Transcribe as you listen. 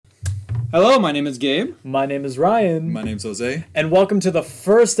Hello, my name is Gabe. My name is Ryan. My name's Jose. And welcome to the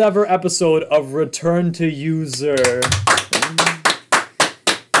first ever episode of Return to User.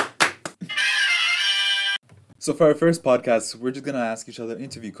 So for our first podcast, we're just going to ask each other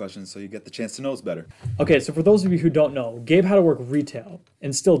interview questions so you get the chance to know us better. Okay, so for those of you who don't know, Gabe had to work retail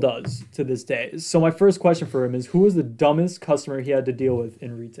and still does to this day. So my first question for him is, who was the dumbest customer he had to deal with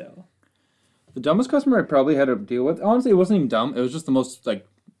in retail? The dumbest customer I probably had to deal with, honestly, it wasn't even dumb. It was just the most,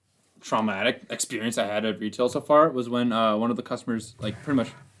 traumatic experience I had at retail so far was when one of the customers, pretty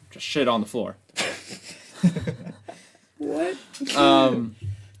much just shit on the floor. What?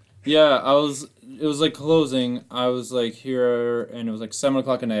 Yeah, it was closing. I was here, and it was 7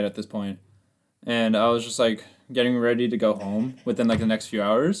 o'clock at night at this point. And I was just getting ready to go home within the next few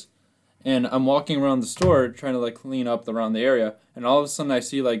hours. And I'm walking around the store trying to clean up around the area. And all of a sudden I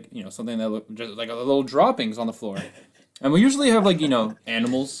see something that looked just like a little droppings on the floor. And we usually have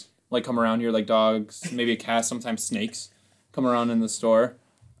animals come around here, dogs, maybe a cat, sometimes snakes come around in the store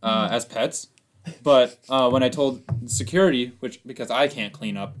as pets. But when I told security, because I can't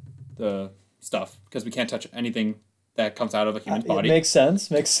clean up the stuff because we can't touch anything that comes out of a human's body. Makes sense.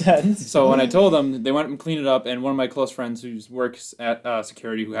 So when I told them, they went and cleaned it up, and one of my close friends who works at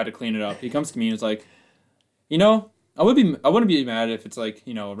security who had to clean it up, he comes to me and is like, I wouldn't be mad if it's a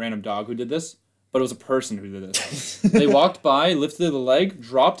random dog who did this, but it was a person who did this. They walked by, lifted the leg,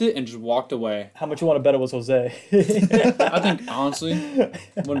 dropped it, and just walked away. How much you want to bet it was Jose? I think, honestly,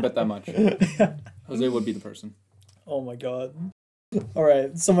 wouldn't bet that much. Jose would be the person. Oh my god. All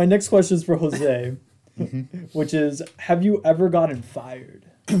right, so my next question is for Jose, which is, have you ever gotten fired?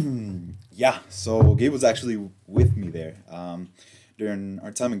 Yeah, so Gabe was actually with me there. During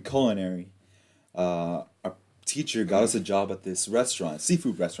our time in culinary, our teacher got us a job at this restaurant,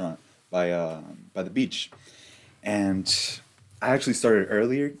 seafood restaurant by the beach. And I actually started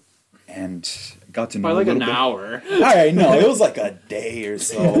earlier and got to know By a little an bit. hour. All right, no, it was a day or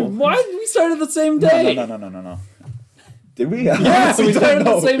so. Why did we start the same day? No. Did we? Yeah, so we started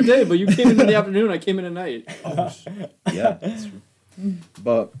the same day, but you came in the afternoon, I came in at night. Yeah, that's true.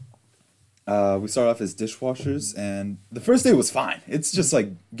 But we started off as dishwashers, and the first day was fine. It's just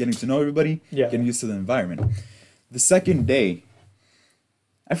getting to know everybody, getting used to the environment. The second day,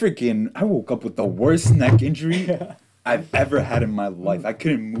 I woke up with the worst neck injury I've ever had in my life. I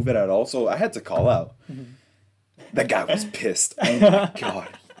couldn't move it at all, so I had to call out. That guy was pissed. Oh my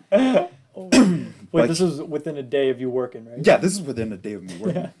god. Wait, this was within a day of you working, right? Yeah, this is within a day of me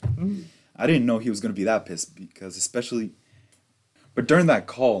working. I didn't know he was going to be that pissed but during that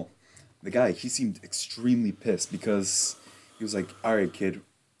call, the guy, he seemed extremely pissed because he was like, all right, kid,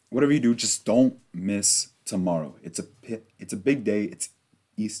 whatever you do, just don't miss tomorrow. It's a big day. It's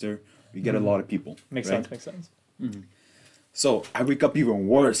Easter. We get a lot of people. Makes right? sense. Mm-hmm. So I wake up even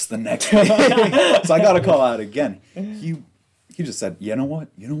worse the next day. So I got to call out again. He just said, you know what?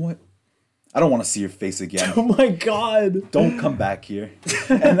 I don't want to see your face again. Oh my god. Don't come back here.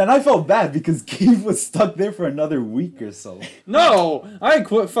 And then I felt bad because Gabe was stuck there for another week or so. No! I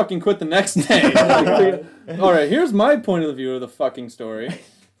fucking quit the next day. Alright, here's my point of view of the fucking story.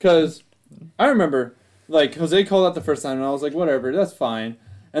 Because I remember, Jose called out the first time, and I was like, whatever, that's fine.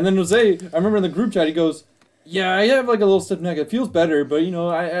 And then Jose, I remember in the group chat, he goes, yeah, I have a little stiff neck. It feels better, but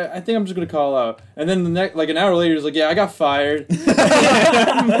I think I'm just gonna call out. And then an hour later, he's like, yeah, I got fired.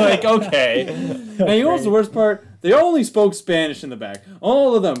 I'm like, okay. And you know what's the worst part? They all only spoke Spanish in the back,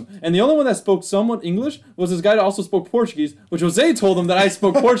 all of them. And the only one that spoke somewhat English was this guy that also spoke Portuguese, which Jose told him that I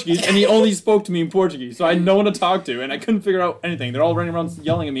spoke Portuguese, and he only spoke to me in Portuguese, so I had no one to talk to, and I couldn't figure out anything. They're all running around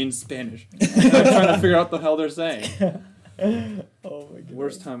yelling at me in Spanish. I'm trying to figure out what the hell they're saying. Oh my god.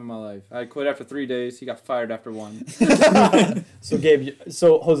 Worst time of my life. I quit after 3 days. He got fired after 1. So Gabe,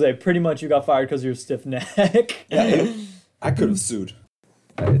 Jose, pretty much you got fired because of your stiff neck. Yeah, I could have sued.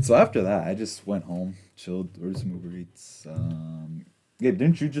 Alright, so after that, I just went home, chilled, ordered some Uber Eats. Gabe,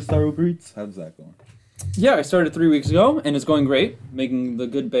 didn't you just start Uber Eats? How's that going? Yeah, I started 3 weeks ago, and it's going great, making the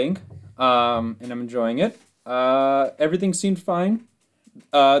good bank, and I'm enjoying it. Everything seemed fine.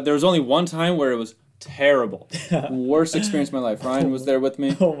 There was only one time where it was terrible. Worst experience of my life. Ryan was there with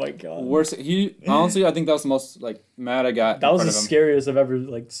me. Oh my god. Worst. Honestly, I think that was the most mad I got. That was the scariest I've ever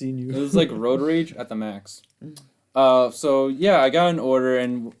seen you. It was road rage at the max. So yeah, I got an order,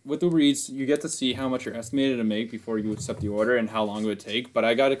 and with Uber Eats, you get to see how much you're estimated to make before you accept the order and how long it would take. But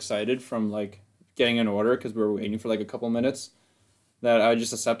I got excited from getting an order because we were waiting for a couple minutes, that I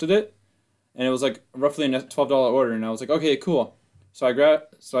just accepted it, and it was roughly a $12 order, and I was like, okay, cool. So I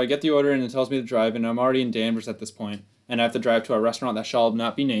get the order, and it tells me to drive, and I'm already in Danvers at this point, and I have to drive to a restaurant that shall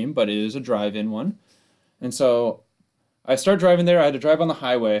not be named, but it is a drive-in one. And so I start driving there. I had to drive on the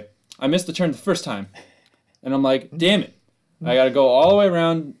highway. I missed the turn the first time. And I'm like, damn it. I gotta go all the way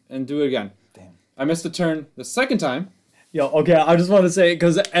around and do it again. Damn. I missed the turn the second time. Yo, okay, I just want to say,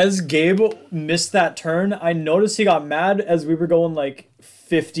 because as Gabe missed that turn, I noticed he got mad as we were going like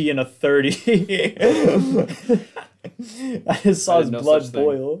 50 and a 30. I just saw his blood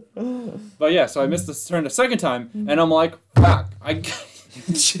boil. But yeah, so I missed this turn the second time, and I'm like, fuck,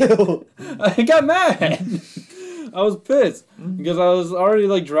 Chill. I got mad. I was pissed because I was already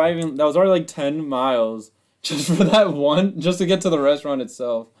like driving. That was already like 10 miles just for that one, just to get to the restaurant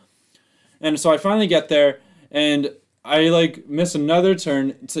itself. And so I finally get there, and I like miss another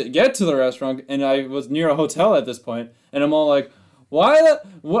turn to get to the restaurant, and I was near a hotel at this point, and I'm all like,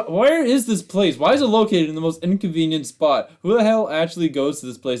 where is this place? Why is it located in the most inconvenient spot? Who the hell actually goes to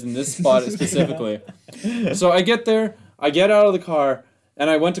this place in this spot specifically? So I get there, I get out of the car, and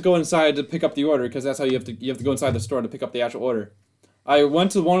I went to go inside to pick up the order, because that's how you have to go inside the store to pick up the actual order. I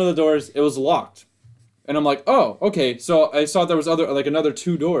went to one of the doors, it was locked. And I'm like, oh, okay. So I saw there was another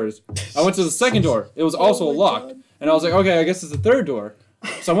 2 doors. I went to the second door. It was also locked. God. And I was like, okay, I guess it's the third door.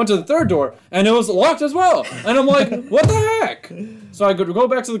 So I went to the third door, and it was locked as well. And I'm like, what the heck? So I go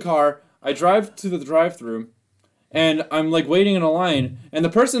back to the car. I drive to the drive-thru, and I'm like waiting in a line. And the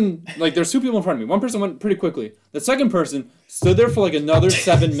person, like, there's 2 people in front of me. One person went pretty quickly. The second person stood there for like another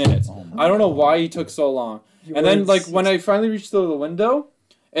 7 minutes. I don't know why he took so long. And then like when I finally reached the window,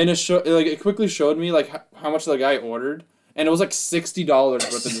 and it quickly showed me like how much the guy ordered, and it was like $60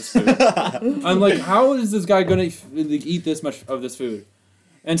 worth of this food. I'm like, how is this guy gonna eat this much of this food?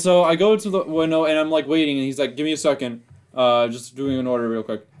 And so I go to the window, and I'm like waiting, and he's like, give me a second, just doing an order real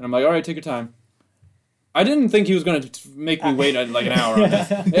quick. And I'm like, all right, take your time. I didn't think he was gonna make me wait like an hour on this.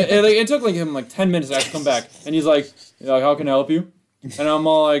 It took him like 10 minutes to actually come back, and he's like, how can I help you? And I'm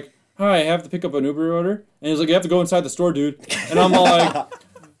all like, hi, I have to pick up an Uber order. And he's like, you have to go inside the store, dude. And I'm all like,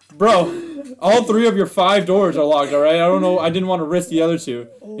 bro, all 3 of your 5 doors are locked, all right? I don't know. I didn't want to risk the other 2.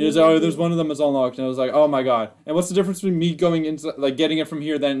 He was, oh, there's one of them is unlocked. And I was like, oh, my God. And what's the difference between me going inside, like, getting it from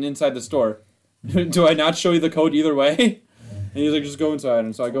here than inside the store? Do I not show you the code either way? And he's like, just go inside.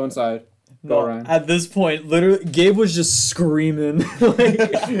 And so I go inside. No, at this point, literally, Gabe was just screaming.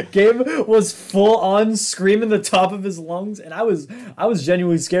 Like, Gabe was full on screaming the top of his lungs, and I was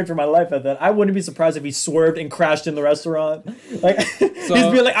genuinely scared for my life at that. I wouldn't be surprised if he swerved and crashed in the restaurant. Like, so,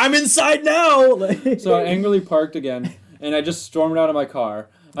 he'd be like, "I'm inside now." Like, so I angrily parked again, and I just stormed out of my car.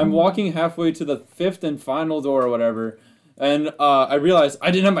 I'm walking halfway to the 5th and final door or whatever. And I realized I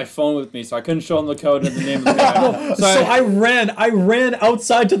didn't have my phone with me, so I couldn't show him the code and the name of the guy. So I ran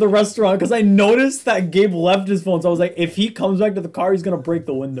outside to the restaurant because I noticed that Gabe left his phone. So I was like, if he comes back to the car, he's gonna break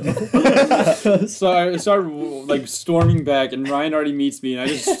the window. So I started like storming back, and Ryan already meets me, and I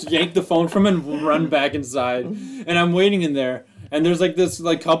just yank the phone from him and run back inside. And I'm waiting in there, and there's like this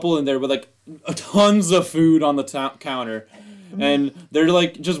like couple in there with like tons of food on the counter. And they're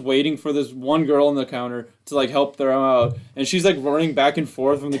like just waiting for this one girl on the counter to like help them out, and she's like running back and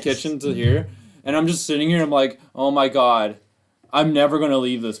forth from the kitchen to here, and I'm just sitting here. I'm like, oh my God, I'm never gonna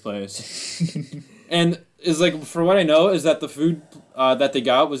leave this place. And it's like, for what I know, is that the food that they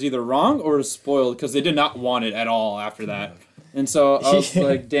got was either wrong or was spoiled because they did not want it at all after that. And so I was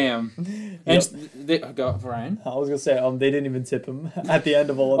like, damn. And yep. Go, Ryan. I was gonna say, they didn't even tip him at the end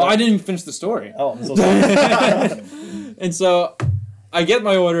of all of that. Oh, I didn't even finish the story. Oh, I'm so sorry. And so I get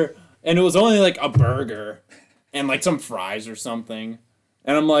my order, and it was only like a burger and like some fries or something.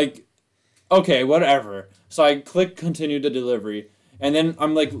 And I'm like, okay, whatever. So I click continue to delivery, and then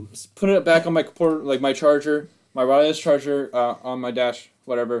I'm like putting it back on my my charger, my wireless charger on my dash,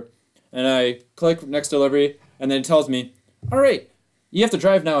 whatever. And I click next delivery, and then it tells me, all right, you have to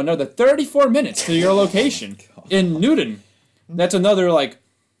drive now another 34 minutes to your location in Newton. That's another like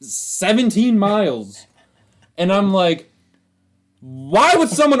 17 miles. And I'm like, why would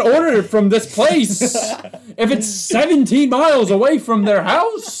someone order it from this place if it's 17 miles away from their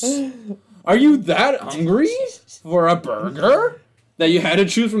house? Are you that hungry for a burger that you had to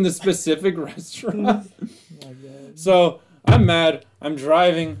choose from this specific restaurant? Oh my God. So I'm mad. I'm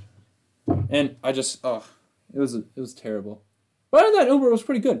driving, and I just it was terrible. But other than that, Uber was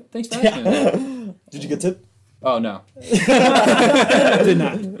pretty good. Thanks for asking. Did you get tipped? Oh no, I did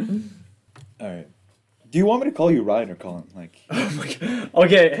not. All right. Do you want me to call you Ryan or Colin? Like, oh my God.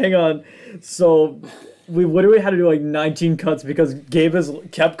 Okay, hang on. So we literally had to do like 19 cuts because Gabe has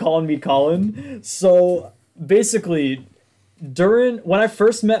kept calling me Colin. So basically, when I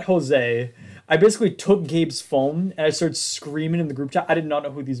first met Jose, I basically took Gabe's phone and I started screaming in the group chat. I did not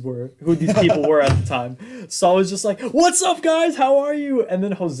know who these people were at the time. So I was just like, "What's up, guys? How are you?" And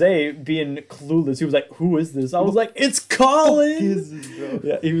then Jose, being clueless, he was like, "Who is this?" I was like, "It's Colin."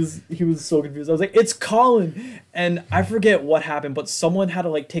 Yeah, he was so confused. I was like, "It's Colin," and I forget what happened, but someone had to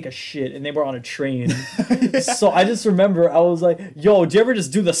like take a shit and they were on a train. So I just remember I was like, "Yo, do you ever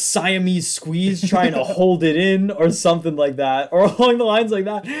just do the Siamese squeeze trying to hold it in or something like that, or along the lines like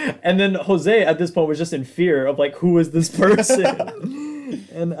that?" And then Jose at this point was just in fear of like, who is this person?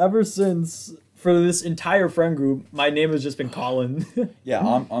 And ever since, for this entire friend group, my name has just been Colin.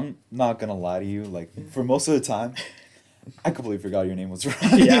 Yeah, I'm not gonna lie to you. Like for most of the time, I completely forgot your name was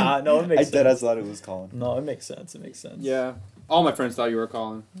Ryan. Yeah, no, it makes sense. I deadass thought it was Colin. No, it makes sense. It makes sense. Yeah. All my friends thought you were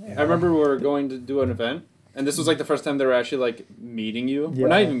Colin. Yeah. I remember we were going to do an event, and this was like the first time they were actually like meeting you. Yeah. We're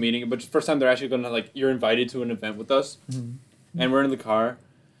not even meeting, but the first time they're actually going to like, you're invited to an event with us, and we're in the car,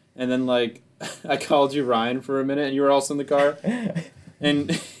 and then like I called you Ryan for a minute, and you were also in the car,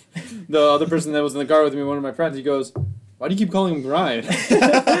 and the other person that was in the car with me, one of my friends, he goes, "Why do you keep calling him Ryan?"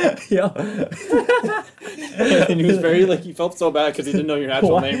 Yeah. And he was very like, he felt so bad because he didn't know your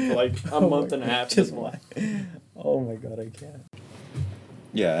actual name for like a month and a half. Just why? Oh my god, I can't.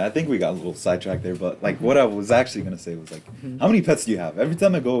 Yeah, I think we got a little sidetracked there, but like what I was actually gonna say was like, how many pets do you have? Every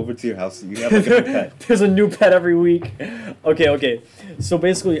time I go over to your house, you have like a new pet. There's a new pet every week. Okay. So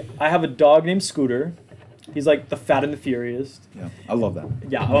basically, I have a dog named Scooter. He's like the Fat and the Furious. Yeah, I love that.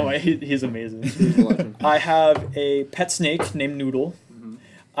 Yeah, he's amazing. I have a pet snake named Noodle.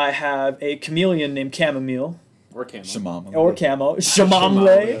 I have a chameleon named Chamomile. Or Camo. Shamamle. Or Camo.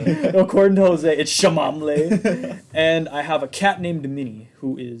 Shamamle. According to Jose, it's Shamamle. And I have a cat named Minnie,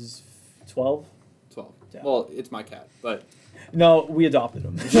 who is 12. 12. Yeah. Well, it's my cat, but... No, we adopted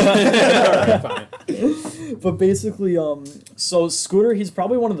him. Alright, fine. But basically, so Scooter, he's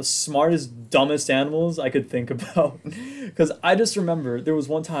probably one of the smartest, dumbest animals I could think about. Because I just remember there was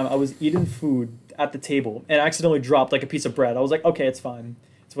one time I was eating food at the table and I accidentally dropped like a piece of bread. I was like, okay, it's fine.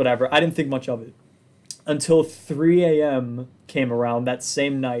 It's whatever. I didn't think much of it. Until 3 a.m. came around that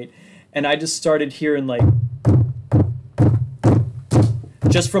same night, and I just started hearing like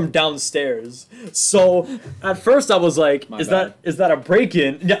just from downstairs. So at first I was like, is that a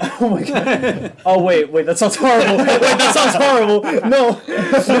break-in? Yeah. Oh my god. Oh wait, that sounds horrible. No.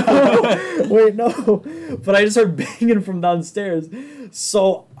 Wait, no. But I just heard banging from downstairs.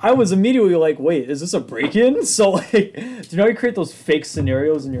 So I was immediately like, wait, is this a break-in? So like, do you know how you create those fake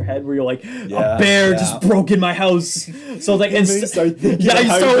scenarios in your head where you're like, a bear just broke in my house? So like, you start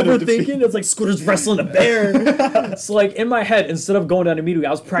overthinking. It's like Scooter's wrestling a bear. So like in my head, instead of going down immediately,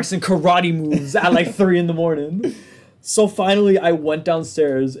 I was practicing karate moves at like 3 a.m. So finally, I went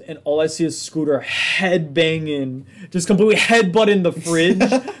downstairs, and all I see is Scooter head banging, just completely headbutting the fridge,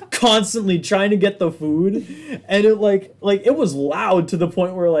 constantly trying to get the food, and it like it was loud to the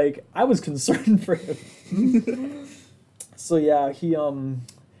point where like I was concerned for him. So yeah,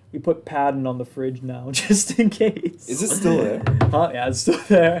 we put padding on the fridge now just in case. Is it still there? Yeah, it's still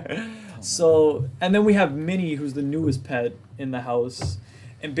there. So and then we have Minnie, who's the newest pet in the house.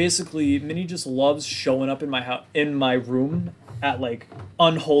 And basically, Minnie just loves showing up in my room at like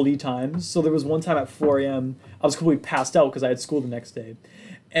unholy times. So there was one time at 4 a.m. I was completely passed out because I had school the next day.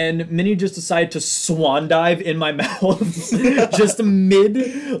 And Minnie just decided to swan dive in my mouth just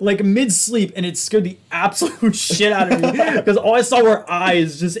mid sleep, and it scared the absolute shit out of me because all I saw were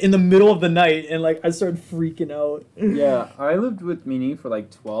eyes just in the middle of the night, and like I started freaking out. Yeah, I lived with Minnie for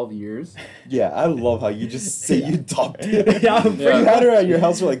like 12 years. Yeah, I love how you just say you adopted. Yeah, you had her at your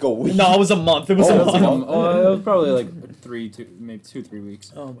house for like a week. No, it was a month. It was a month. It was probably like 3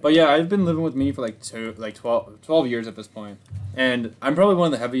 weeks. Oh but yeah, I've been living with Minnie for like 12 years at this point. And I'm probably one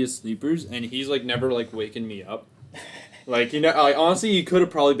of the heaviest sleepers, and he's like never like waking me up. Like, you know, like honestly, he could have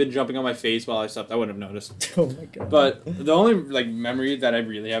probably been jumping on my face while I slept. I wouldn't have noticed. Oh my god. But the only like memory that I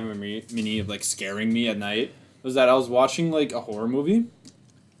really have of Minnie of like scaring me at night was that I was watching like a horror movie,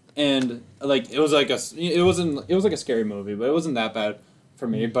 and like it was like a scary movie, but it wasn't that bad for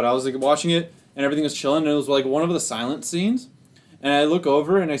me. But I was like watching it, and everything was chilling, and it was like one of the silent scenes, and I look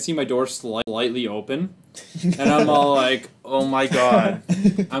over and I see my door slightly open. And I'm all like, oh my god,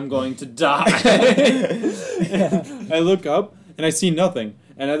 I'm going to die. I look up and I see nothing.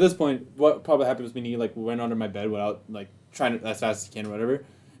 And at this point, what probably happened was Minnie like went under my bed without like trying to as fast as he can or whatever.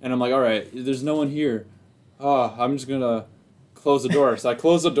 And I'm like, all right, there's no one here. I'm just gonna close the door. So I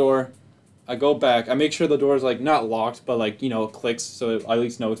close the door. I go back. I make sure the door is like not locked, but like, you know, it clicks so I at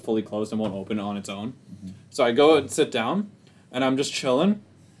least know it's fully closed and won't open on its own. Mm-hmm. So I go and sit down, and I'm just chilling,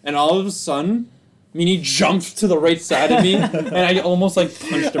 and all of a sudden, mean, he jumped to the right side of me, and I almost like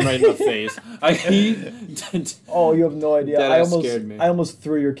punched him right in the face. Oh, you have no idea. That scared me. I almost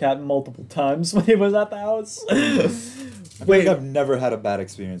threw your cat multiple times when he was at the house. I feel like I've never had a bad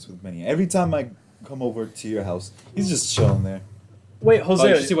experience with Minnie. Every time I come over to your house, he's just chilling there. Wait, Oh, Jose.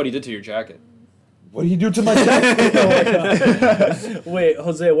 you should see what he did to your jacket. What did he do to my jacket? Oh my God. Wait,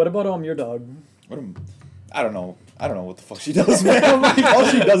 Jose, what about your dog? I don't know. I don't know what the fuck she does, man. All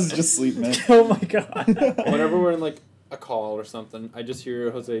she does is just sleep, man. Oh my God. Whenever we're in like a call or something, I just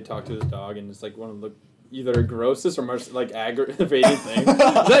hear Jose talk to his dog, and it's like one of the either grossest or most like aggravating things. It's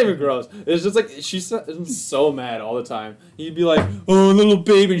not even gross. It's just like she's so mad all the time. He'd be like, "Oh, little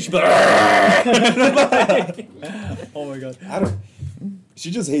baby," and she'd be like, Oh my God. She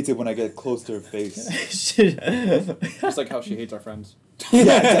just hates it when I get close to her face. just like how she hates our friends.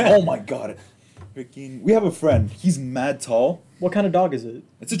 Yeah, exactly. Oh my God. Freaking, we have a friend. He's mad tall. What kind of dog is it?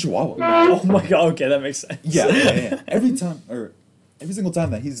 It's a Chihuahua. Oh my God. Okay, that makes sense. Yeah. Every single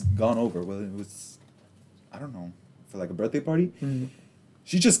time that he's gone over, whether it was, I don't know, for like a birthday party,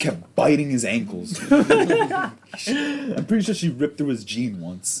 she just kept biting his ankles. I'm pretty sure she ripped through his jean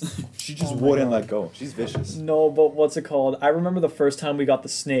once. She just wouldn't let go. She's vicious. No, but what's it called? I remember the first time we got the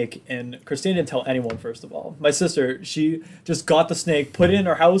snake, and Christine didn't tell anyone, first of all. My sister, she just got the snake, put it in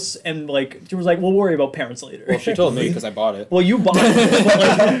her house, and like she was like, we'll worry about parents later. Well, she told me because I bought it. Well, you bought it. But,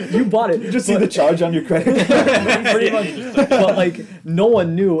 like, you bought it. You just see the charge on your credit card. Pretty much. But like no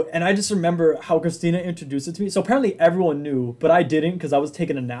one knew, and I just remember how Christina introduced it to me. So apparently everyone knew, but I didn't because I was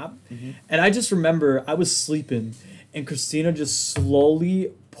taking a nap. And I just remember I was sleeping, and Christina just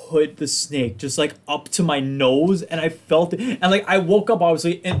slowly put the snake just like up to my nose, and I felt it, and like I woke up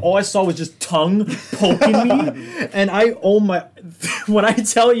obviously, and all I saw was just tongue poking me, and when I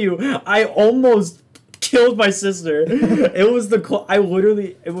tell you, I almost killed my sister. It was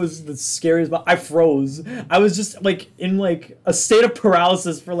it was the scariest, but I froze. I was just like in like a state of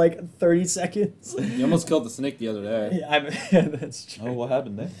paralysis for like 30 seconds. You almost killed the snake the other day. Yeah, that's true. Oh, what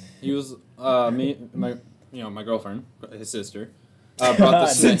happened there? He was my girlfriend, his sister. Brought the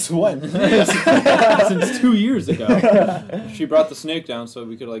snake. Since when? Since 2 years ago. She brought the snake down so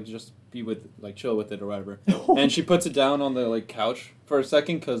we could like just be chill with it or whatever. And she puts it down on the like couch for a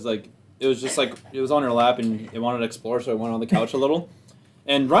second because like it was just like it was on her lap and it wanted to explore, so it went on the couch a little.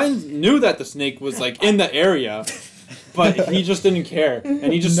 And Ryan knew that the snake was like in the area, but he just didn't care,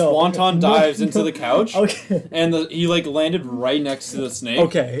 and he just swanton dives into the couch. Okay. And he like landed right next to the snake.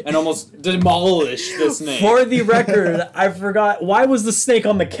 Okay. And almost demolished the snake. For the record, I forgot, why was the snake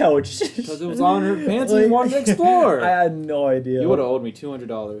on the couch? Because it was on her pants and he wanted to explore. I had no idea. You would have owed me $200.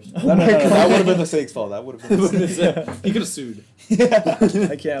 No, that would have been the snake's fault. That would have been the snake's He could have sued.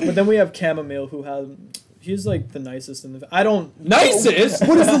 I can't. But then we have Chamomile, who has... He's like the nicest in the... I don't... Nicest?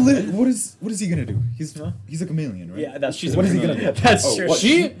 What is he gonna do? He's a chameleon, right? Yeah, that's She's true. what is he gonna do? That's true.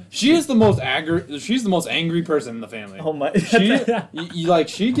 She is the most She's the most angry person in the family. Oh my...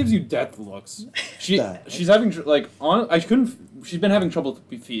 She gives you death looks. She's having she's been having trouble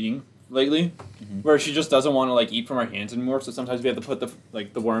feeding lately, where she just doesn't want to like eat from our hands anymore. So sometimes we have to put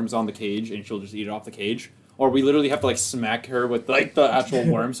the worms on the cage, and she'll just eat it off the cage. Or we literally have to like smack her with like the actual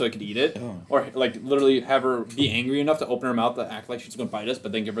worm so I could eat it. Oh. Or like literally have her be angry enough to open her mouth to act like she's gonna bite us,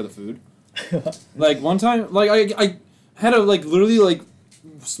 but then give her the food. Like one time, like I had to like literally like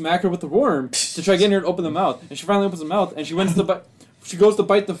smack her with the worm to try getting her to open the mouth, and she finally opens the mouth, and she goes to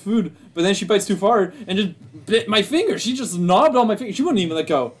bite the food, but then she bites too far and just bit my finger. She just knobbed on my finger. She wouldn't even let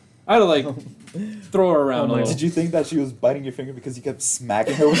go. I had to like throw her around. Did you think that she was biting your finger because you kept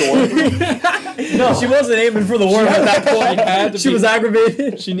smacking her with the worm? No, she wasn't aiming for the worm at that point. She was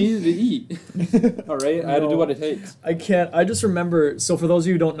aggravated. She needed to eat. All right, I had to do what it takes. I can't. I just remember. So for those of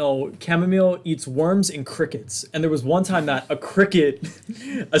you who don't know, Chamomile eats worms and crickets. And there was one time that a cricket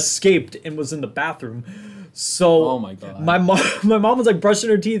escaped and was in the bathroom. So oh my god, my mom was like brushing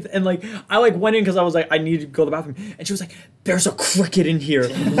her teeth, and like I like went in because I was like I need to go to the bathroom, and she was like, "There's a cricket in here,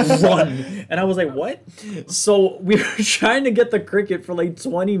 run!" And I was like, "What?" So we were trying to get the cricket for like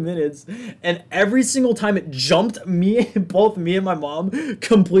 20 minutes, and every single time it jumped, both me and my mom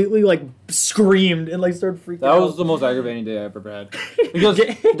completely like screamed and like started freaking out. That was the most aggravating day I've ever had, because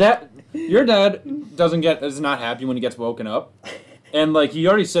your dad is not happy when he gets woken up. And like he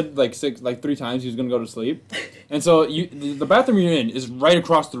already said like 3 times he was gonna go to sleep, and so the bathroom you're in is right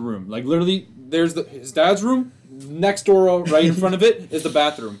across the room. Like literally, there's his dad's room next door, right in front of it is the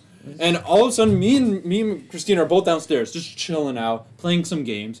bathroom. And all of a sudden, me and Christina are both downstairs, just chilling out, playing some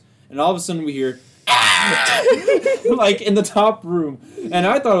games, and all of a sudden we hear like in the top room, and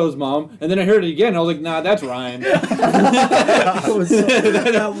I thought it was Mom, and then I heard it again. And I was like, nah, that's Ryan. At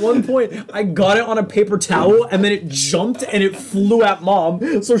one point, I got it on a paper towel, and then it jumped and it flew at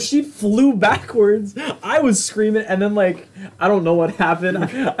Mom. So she flew backwards. I was screaming, and then like I don't know what happened.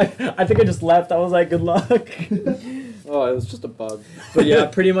 I think I just left. I was like, good luck. Oh, it was just a bug. But yeah,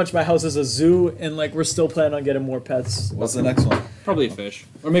 pretty much my house is a zoo, and like we're still planning on getting more pets. What's the next one? Probably a fish,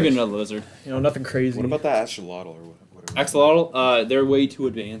 or maybe another lizard. You know, nothing crazy. What about the axolotl or whatever? Axolotl, they're way too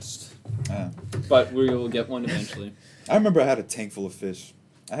advanced, Yeah. but we will get one eventually. I remember I had a tank full of fish.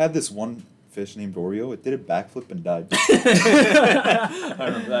 I had this one fish named Oreo. It did a backflip and died. I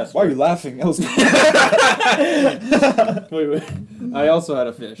remember that. Why are you laughing? That was Wait. I also had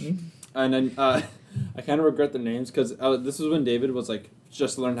a fish, and then I kind of regret the names because this was when David was like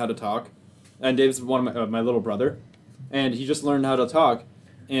just learned how to talk, and David's one of my little brother, and he just learned how to talk,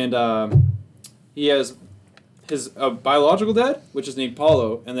 and he has his biological dad, which is named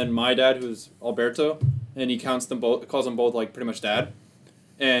Paulo, and then my dad, who's Alberto, and he calls them both like pretty much dad,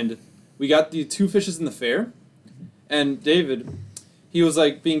 and we got the two fishes in the fair, and David, he was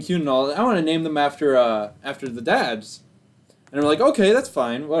like being cute and all. I want to name them after the dads. And we're like, okay, that's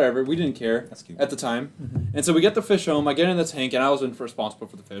fine, whatever. We didn't care That's cute. at the time. And so we get the fish home. I get in the tank, and I was responsible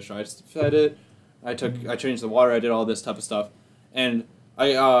for the fish. I just fed it. I changed the water. I did all this type of stuff. And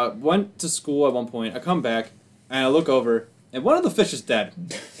I went to school at one point. I come back, and I look over, and one of the fish is dead.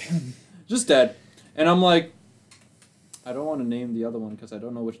 Just dead. And I'm like, I don't want to name the other one because I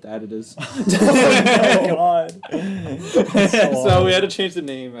don't know which dad it is. Oh God. So we had to change the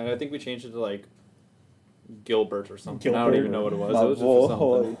name, and I think we changed it to like Gilbert or something. I don't even know what it was. It was just for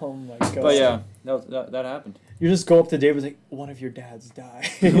something. Oh my God. But yeah, that happened. You just go up to David and like, one of your dads died.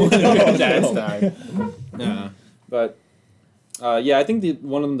 Dads died. Yeah, but yeah, I think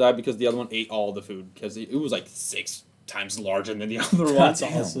one of them died because the other one ate all the food because it was like 6 times larger than the other one. That's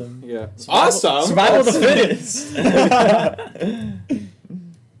awesome. Yeah, awesome. Survival of the fittest.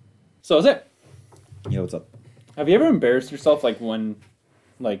 So is it? Yeah, what's up? Have you ever embarrassed yourself like when,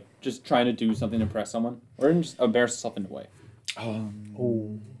 like just trying to do something to impress someone, or just embarrass yourself in a way?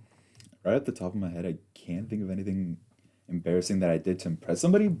 Oh. Right at the top of my head, I can't think of anything embarrassing that I did to impress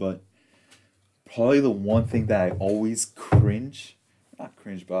somebody, but probably the one thing that I always not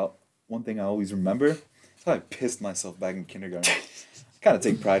cringe, but one thing I always remember is how I pissed myself back in kindergarten. I kind of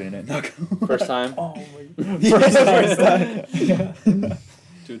take pride in it. First time. Oh my God. First time.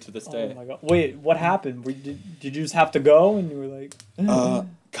 To this day. Oh my God. Wait, what happened? Did you just have to go and you were like...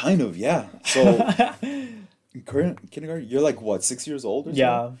 Kind of, yeah. So in kindergarten, you're like what, 6 years old or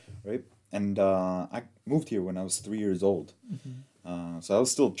Yeah. so? Right? And I moved here when I was 3 years old. So I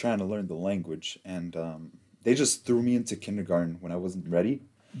was still trying to learn the language, and they just threw me into kindergarten when I wasn't ready.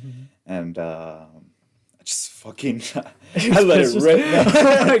 And I just fucking I let it rip.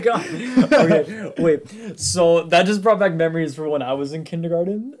 Oh my God. Okay, wait. So that just brought back memories for when I was in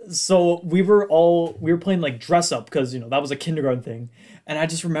kindergarten. So we were playing like dress up because, you know, that was a kindergarten thing. And I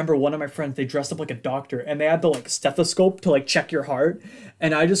just remember one of my friends, they dressed up like a doctor and they had the like stethoscope to like check your heart.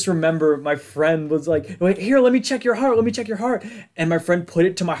 And I just remember my friend was like, wait, here, let me check your heart. Let me check your heart. And my friend put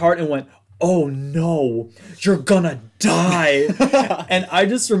it to my heart and went, oh no, you're gonna die. And I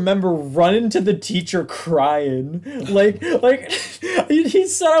just remember running to the teacher crying. Like he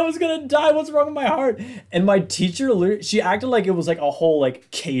said I was gonna die. What's wrong with my heart? And my teacher literally, she acted like it was like a whole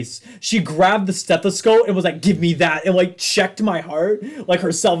like case. She grabbed the stethoscope and was like, give me that, and like checked my heart like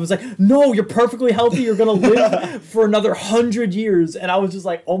herself. It was like, no, you're perfectly healthy. You're gonna live for another 100 years. And I was just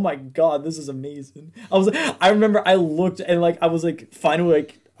like, oh my God, this is amazing. I remember I looked and like I was like finally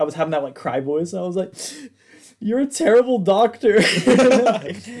like I was having that like cry voice. I was like, you're a terrible doctor.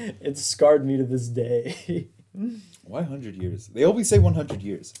 It scarred me to this day. Why 100 years? They always say 100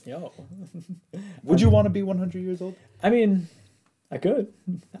 years. Yo. Would you want to be 100 years old? I mean, I could.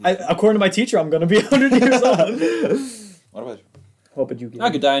 According to my teacher, I'm going to be 100 years old. What about you? What would you get? I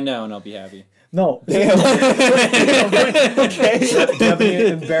could die now and I'll be happy. No. Damn. Okay. Do you have any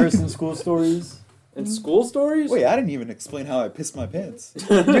embarrassing school stories? In school stories? Wait, I didn't even explain how I pissed my pants.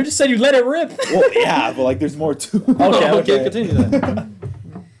 You just said you let it rip. Well, yeah, but like there's more to it. Okay. Continue then.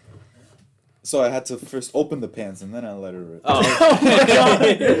 So I had to first open the pants and then I let it rip. Oh,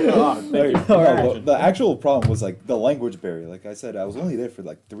 Like, All no, right. but the actual problem was like the language barrier. Like I said, I was only there for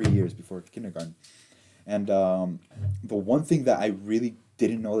like 3 years before kindergarten. And the one thing that I really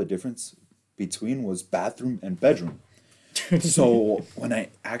didn't know the difference between was bathroom and bedroom. So when I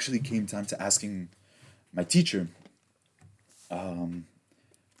actually came time to asking my teacher,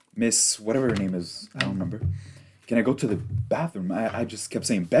 Miss whatever her name is, I don't remember, can I go to the bathroom? I just kept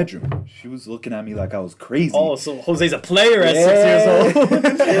saying bedroom. She was looking at me like I was crazy. Oh, so Jose's a player at 6 years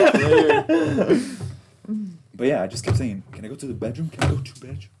old. But yeah, I just kept saying, can I go to the bedroom? Can I go to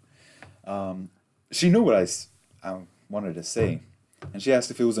bedroom? She knew what I wanted to say. And she asked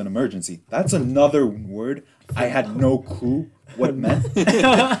if it was an emergency. That's another word I had no clue what it meant.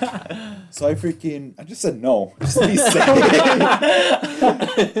 So I just said no. Just to be safe.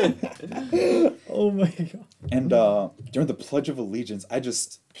 Oh my god. And during the Pledge of Allegiance, I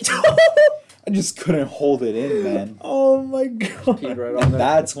just couldn't hold it in, man. Oh my god. Peed right on And there.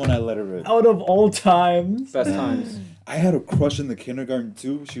 that's when I let her rip. Out of all times. Best times. I had a crush in the kindergarten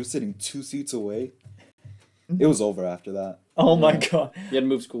too. She was sitting 2 seats away. It was over after that. Oh my god. You had to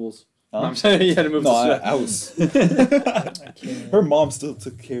move schools. Huh? I'm saying you had to move. No, to I was. Her mom still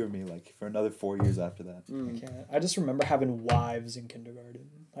took care of me like for another 4 years after that. I can't. I just remember having wives in kindergarten.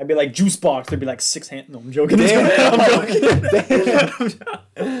 I'd be like juice box. There'd be like 6 hands. No, I'm joking. I'm joking.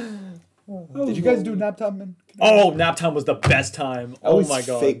 Did you guys do nap time, man? Oh, nap time was the best time. I Oh always my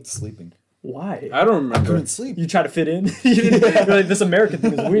god. faked sleeping. Why? I don't remember. Couldn't sleep. You try to fit in. You're like, this American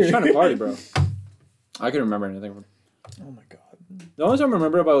thing is You're weird. trying to party, bro. I couldn't remember anything. Oh my god. The only time I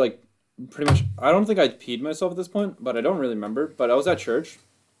remember about like pretty much, I don't think I peed myself at this point, but I don't really remember. But I was at church,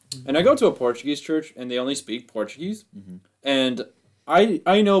 and I go to a Portuguese church, and they only speak Portuguese, and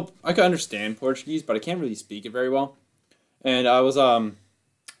I know I can understand Portuguese, but I can't really speak it very well. And I was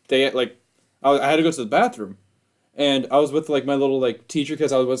they like I had to go to the bathroom, and I was with like my little like teacher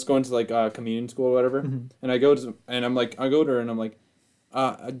because I was going to like communion school or whatever, and I go to her and I'm like.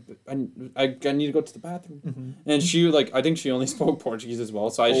 I need to go to the bathroom, and she like I think she only spoke Portuguese as well,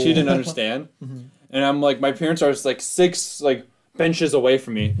 so she didn't understand, and I'm like my parents are just like 6 like benches away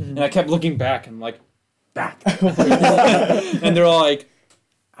from me, and I kept looking back and I'm like back, and they're all like,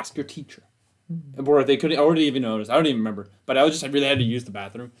 ask your teacher, or they couldn't already even notice. I don't even remember, but I really had to use the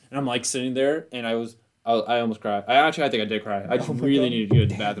bathroom, and I'm like sitting there, and I almost cried. I think I did cry. I just really needed to go to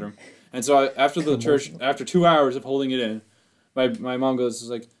the bathroom, and so after 2 hours of holding it in. My mom goes,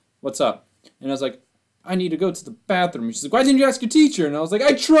 like, what's up? And I was like, I need to go to the bathroom. She's like, why didn't you ask your teacher? And I was like,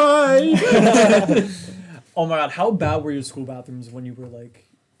 I tried. Oh my god, how bad were your school bathrooms when you were like...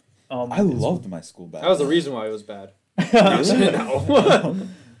 I loved my school bathroom. That was the reason why it was bad.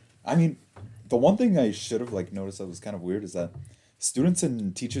 I mean, the one thing I should have like noticed that was kind of weird is that students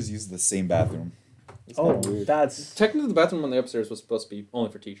and teachers use the same bathroom. It's Oh, kinda weird. that's... Technically, the bathroom on the upstairs was supposed to be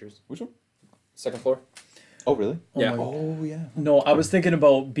only for teachers. Which one? 2nd floor. Oh, really? Yeah. my God. Oh, yeah. No, I was thinking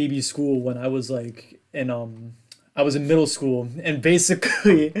about BB school when I was like in I was in middle school, and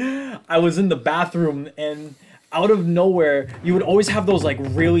basically I was in the bathroom, and out of nowhere you would always have those like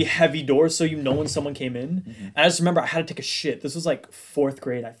really heavy doors so you know when someone came in. And I just remember I had to take a shit. This was like 4th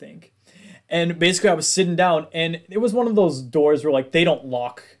grade, I think. And basically I was sitting down, and it was one of those doors where like they don't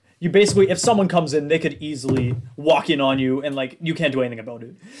lock. You basically, if someone comes in, they could easily walk in on you, and like you can't do anything about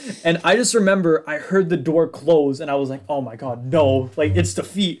it. And I just remember I heard the door close, and I was like, "Oh my god, no!" Like it's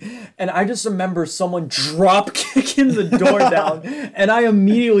defeat. And I just remember someone drop kicking the door down, and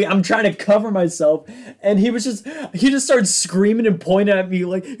I'm trying to cover myself, and he just started screaming and pointing at me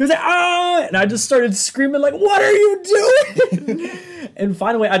like he was like, "Ah!" And I just started screaming like, "What are you doing?" And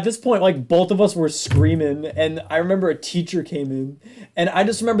finally, at this point, like both of us were screaming, and I remember a teacher came in, and I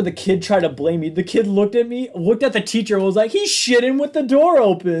just remember the kid tried to blame me. The kid looked at me, looked at the teacher, and was like, "He's shitting with the door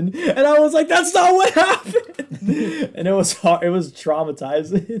open," and I was like, "That's not what happened." And it was hard. It was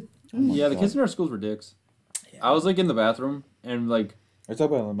traumatizing. Yeah, the kids in our schools were dicks. Yeah. I was like in the bathroom and like. Are you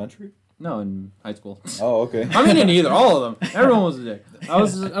talking about elementary? No, in high school. Oh, okay. I mean, in either, all of them. Everyone was a dick. I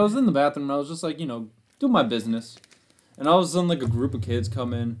was in the bathroom. And I was just like, doing my business. And all of a sudden, like, a group of kids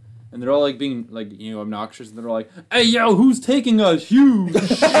come in, and they're all, like, being, like, obnoxious, and they're like, "Hey, yo, who's taking a huge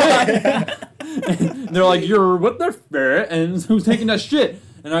shit?" And they're like, "You're what the spirit, and who's taking that shit?"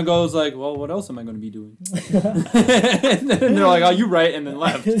 And I goes like, "Well, what else am I going to be doing?" And they're like, "Oh, you right," and then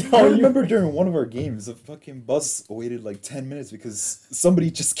left. I remember during one of our games, the fucking bus waited, like, 10 minutes because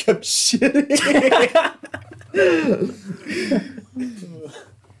somebody just kept shitting.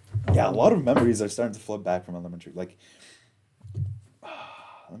 Yeah, a lot of memories are starting to flood back from elementary. Like,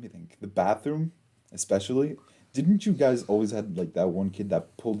 let me think. The bathroom, especially. Didn't you guys always had like that one kid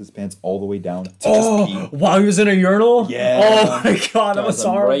that pulled his pants all the way down to just pee? While he was in a urinal? Yeah. Oh my god, that was Guys,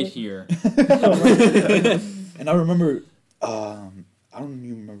 I'm horrible. right here. And I remember, I don't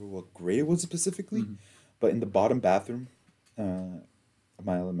even remember what grade it was specifically, but in the bottom bathroom of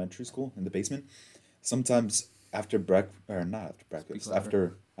my elementary school, in the basement, sometimes after not after breakfast,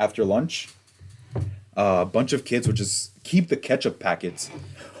 after lunch, a bunch of kids would just keep the ketchup packets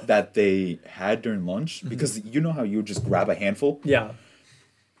that they had during lunch because you know how you would just grab a handful. Yeah.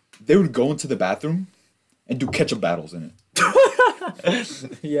 They would go into the bathroom and do ketchup battles in it.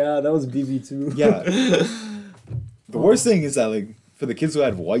 Yeah, that was BB too. Yeah. The worst thing is that like for the kids who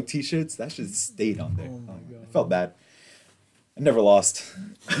had white t-shirts, that just stayed on there. Oh my God. I felt bad. I never lost.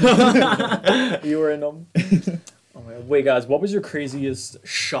 You were in them. Oh my God. Wait, guys, what was your craziest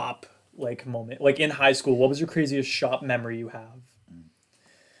shop like moment? Like in high school, what was your craziest shop memory you have?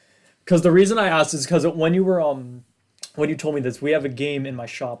 Because the reason I asked is because when you were when you told me this, we have a game in my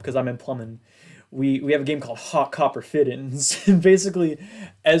shop because I'm in plumbing. We have a game called Hot Copper Fit-ins. And basically,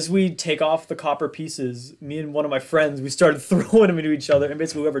 as we take off the copper pieces, me and one of my friends, we started throwing them into each other. And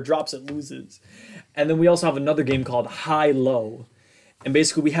basically, whoever drops it loses. And then we also have another game called High-Low. And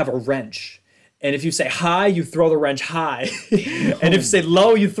basically, we have a wrench. And if you say high, you throw the wrench high. And if you say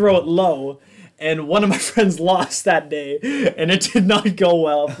low, you throw it low. And one of my friends lost that day. And it did not go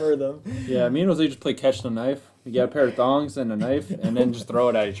well for them. Yeah, me and Jose just play catch the knife. We get a pair of thongs and a knife, and then just throw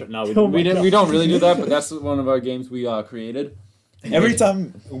it at each other. No, Oh we my God. don't really do that, but that's one of our games we created. Every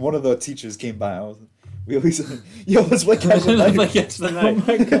time one of the teachers came by, we always yo, let's play catch the Play knife. catch the Oh knife.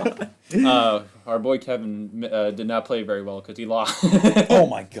 my God. Our boy Kevin did not play very well because he lost. Oh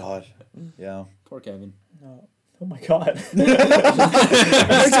my god. Yeah. Poor Kevin. No. Oh my God.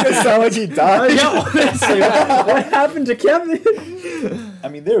 It's gonna sound like he died. Yeah, honestly, what happened to Kevin? I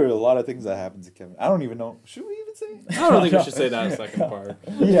mean, there were a lot of things that happened to Kevin. I don't even know. Should we even say? I don't think we should say that in the second part.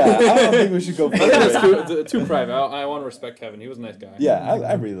 Yeah, I don't think we should go. I think that's further. too private. I want to respect Kevin. He was a nice guy. Yeah,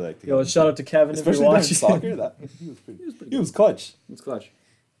 I really liked it. Yo, shout out to Kevin Especially if during you're watching. soccer. That he was pretty. He was clutch. It's clutch.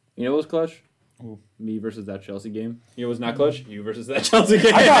 You know what was clutch? Who? Me versus that Chelsea game. You know what was not clutch? You versus that Chelsea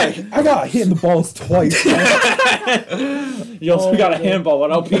game. I got hit in the balls twice. You also got a handball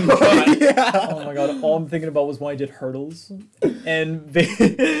without being caught. Oh my God, all I'm thinking about was when I did hurdles. And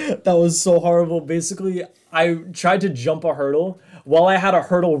that was so horrible. Basically, I tried to jump a hurdle while I had a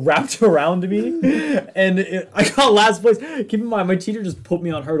hurdle wrapped around me. And I got last place. Keep in mind, my teacher just put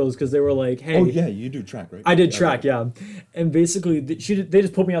me on hurdles because they were like, hey. Oh yeah, you do track, right? I did track, yeah. And basically, they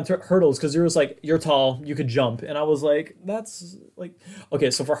just put me on hurdles because they was like, you're tall, you could jump. And I was like, that's like,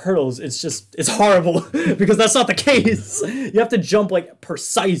 okay, so for hurdles, it's horrible because that's not the case. You have to jump like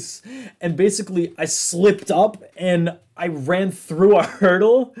precise. And basically, I slipped up and I ran through a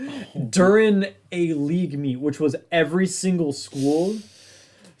hurdle during a league meet, which was every single school.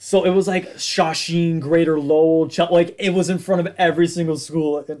 So it was like Shawsheen, Greater Lowell, like it was in front of every single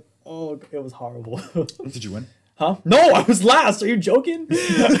school. And oh, it was horrible. Did you win? Huh? No, I was last. Are you joking?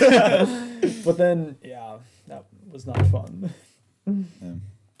 But then, yeah, that was not fun. Yeah.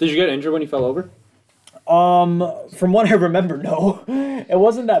 Did you get injured when you fell over? From what I remember, no, it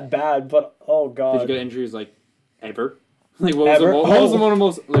wasn't that bad. But oh god, Did you get injuries like ever? Like what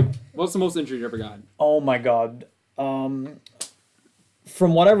was Ever? what's the most injury you ever got? oh my god. From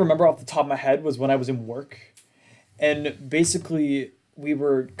what I remember off the top of my head was when I was in work, and basically we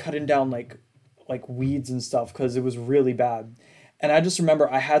were cutting down like weeds and stuff because it was really bad, and I just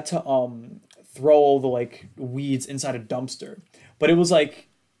remember I had to throw all the like weeds inside a dumpster, but it was like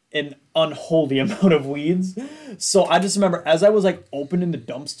an unholy amount of weeds. So I just remember as I was like opening the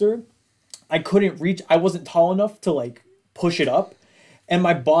dumpster, I couldn't reach. I wasn't tall enough to like push it up. And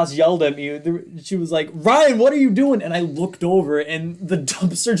my boss yelled at me. She was like, Ryan, what are you doing? And I looked over and the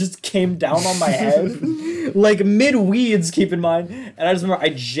dumpster just came down on my head. Like mid weeds, keep in mind. And I just remember I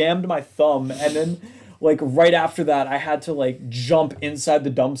jammed my thumb. And then like right after that, I had to like jump inside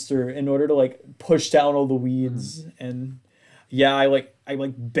the dumpster in order to like push down all the weeds. And yeah, I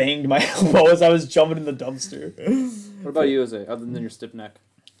banged my elbow as I was jumping in the dumpster. What about you, Jose, other than your stiff neck?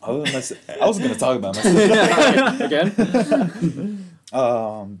 Other than I was gonna talk about myself. Again?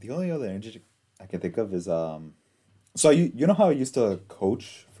 The only other injury I can think of is so you know how I used to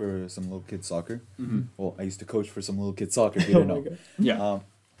coach for some little kids soccer? Mm-hmm. Well, I used to coach for some little kids soccer. If you didn't know. Yeah.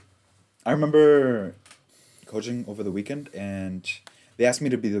 I remember coaching over the weekend, and they asked me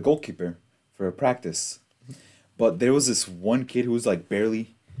to be the goalkeeper for a practice. But there was this one kid who was like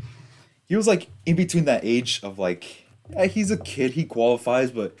he was like in between that age of like, yeah, he's a kid, he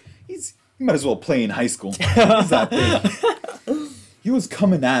qualifies, but he might as well play in high school. He's that big. He was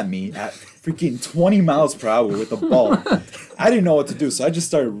coming at me at freaking 20 miles per hour with the ball. I didn't know what to do, so I just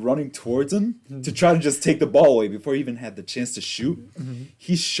started running towards him to try to just take the ball away before he even had the chance to shoot. Mm-hmm.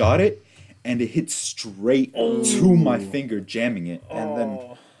 He shot it, and it hit straight to my finger, jamming it. And then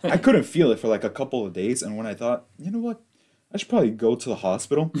I couldn't feel it for like a couple of days, and when I thought, you know what? I should probably go to the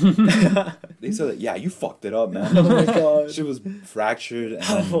hospital. They said, yeah, you fucked it up, man. Oh my god. She was fractured.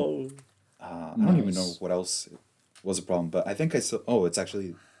 And I don't even know what else was a problem, but I think I still. Oh, it's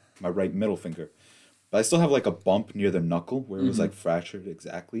actually my right middle finger. But I still have like a bump near the knuckle where it was like fractured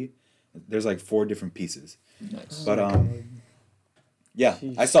exactly. There's like 4 different pieces. Nice. But yeah,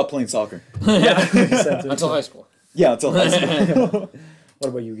 I stopped playing soccer. Yeah. Until high school. Yeah, until high school. What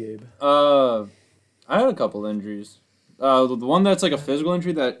about you, Gabe? I had a couple injuries. The one that's like a physical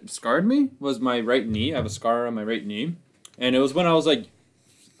injury that scarred me was my right knee. I have a scar on my right knee, and it was when I was like,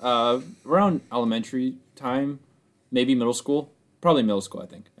 around elementary time, maybe middle school, probably middle school. I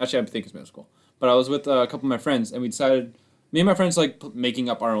think. Actually, I think it's middle school. But I was with a couple of my friends, and we decided, me and my friends like making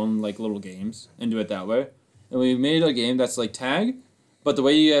up our own like little games and do it that way. And we made a game that's like tag, but the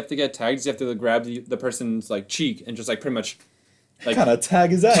way you have to get tagged is you have to grab the person's like cheek and just like pretty much. Like, what kind of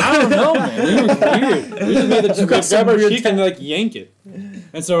tag is that? I don't know, man. We were weird. We just made the grab our cheek and like yank it.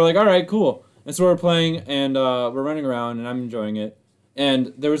 And so we're like, all right, cool. And so we're playing and we're running around and I'm enjoying it.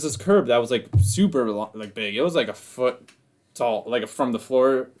 And there was this curb that was like super like big. It was like a foot tall, like from the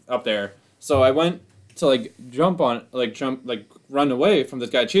floor up there. So I went to like run away from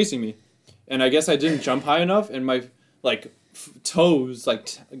this guy chasing me. And I guess I didn't jump high enough and my like toes like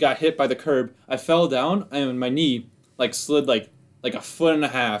got hit by the curb. I fell down and my knee like slid like a foot and a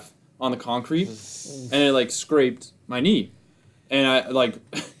half on the concrete, and it like scraped my knee, and I like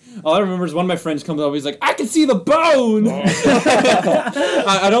all I remember is one of my friends comes up, he's like, I can see the bone.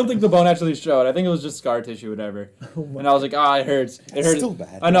 I don't think the bone actually showed. I think it was just scar tissue, whatever. And I was like, it hurts. It hurts. Still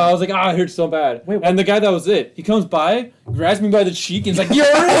bad. I know. I was like, it hurts so bad. Wait, and the guy that was it, he comes by, grabs me by the cheek, and he's like, you're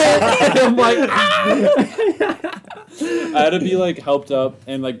it. And I'm like, I had to be like helped up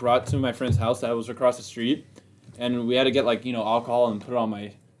and like brought to my friend's house that was across the street. And we had to get like, alcohol and put it on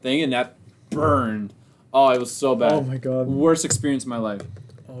my thing, and that burned. Oh, it was so bad. Oh my god. Worst experience of my life.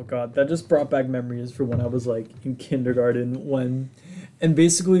 Oh god, that just brought back memories for when I was like in kindergarten and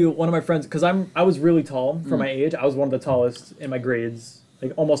basically one of my friends, because I was really tall for my age. I was one of the tallest in my grades,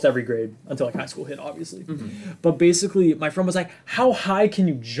 like almost every grade until like high school hit, obviously. But basically my friend was like, how high can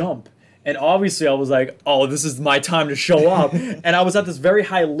you jump? And obviously I was like, oh, this is my time to show up. And I was at this very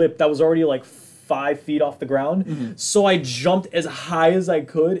high lip that was already like 5 feet off the ground. So I jumped as high as I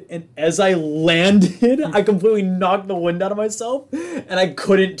could, and as I landed, I completely knocked the wind out of myself, and I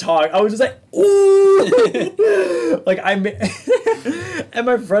couldn't talk. I was just like, ooh! Like, and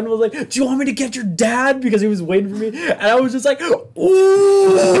my friend was like, do you want me to get your dad? Because he was waiting for me, and I was just like, ooh!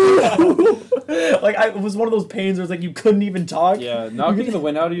 Like, it was one of those pains where it's like, you couldn't even talk. Yeah, knocking the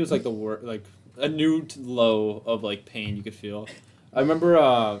wind out of you was like the worst, like a new low of like pain you could feel. I remember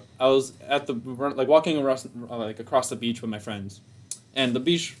I was at walking across across the beach with my friends, and the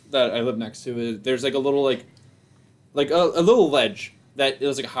beach that I live next to there's like a little a little ledge that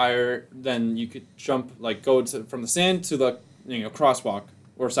is like higher than you could jump from the sand to the crosswalk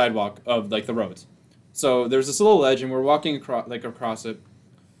or sidewalk of like the roads. So there's this little ledge and we're walking across it,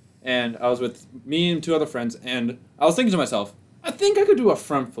 and I was with me and 2 other friends, and I was thinking to myself, I think I could do a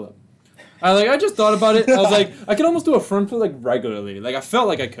front flip. I just thought about it. I was like, I could almost do a front flip like regularly. Like I felt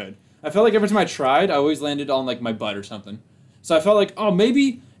like I could. I felt like every time I tried, I always landed on like my butt or something. So I felt like, oh,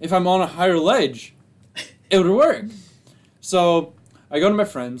 maybe if I'm on a higher ledge, it would work. So I go to my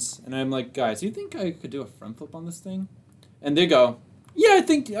friends and I'm like, guys, do you think I could do a front flip on this thing? And they go, yeah, I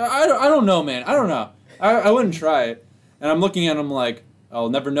think I don't know, man. I don't know. I wouldn't try it. And I'm looking at them like,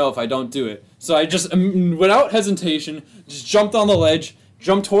 I'll never know if I don't do it. So I just, without hesitation, just jumped on the ledge.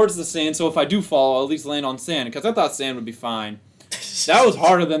 Jump towards the sand, so if I do fall, I'll at least land on sand, because I thought sand would be fine. That was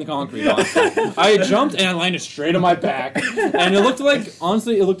harder than the concrete, honestly. I jumped and I landed straight on my back, and it looked like if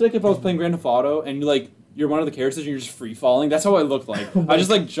I was playing Grand Theft Auto, and you're one of the characters and you're just free falling. That's how I looked like. I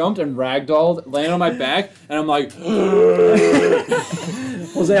just jumped and ragdolled, landed on my back, and I'm like,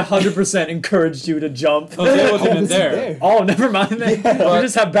 Jose 100% encouraged you to jump. Jose wasn't even there. Oh, never mind. We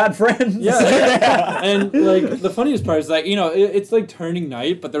just have bad friends. Yeah. And the funniest part is it's like turning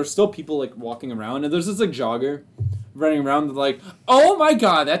night, but there's still people walking around, and there's this jogger running around like, oh my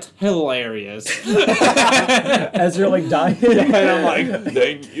god, that's hilarious. As you're dying. And I'm like,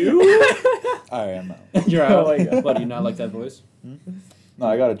 thank you. Alright, I'm out. You're out. What, do you not like that voice? No,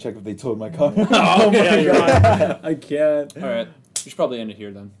 I gotta check if they towed my car. Oh my god. I can't. Alright. We should probably end it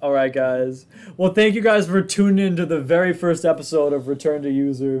here then. Alright, guys. Well, thank you guys for tuning in to the very first episode of Return to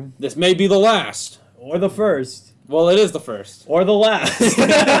User. This may be the last. Or the first. Well, it is the first. Or the last.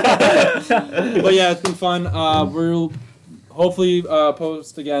 But yeah, it's been fun. We'll hopefully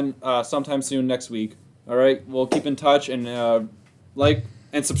post again sometime soon next week. Alright? We'll keep in touch and like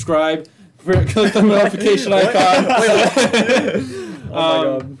and subscribe. Click the notification icon. Oh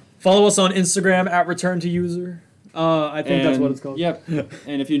my god. Follow us on Instagram at Return to User. I think that's what it's called. Yep.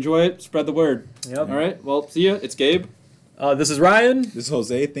 And if you enjoy it, spread the word. Yep. All right. Well, see ya. It's Gabe. This is Ryan. This is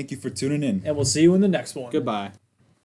Jose. Thank you for tuning in. And we'll see you in the next one. Goodbye.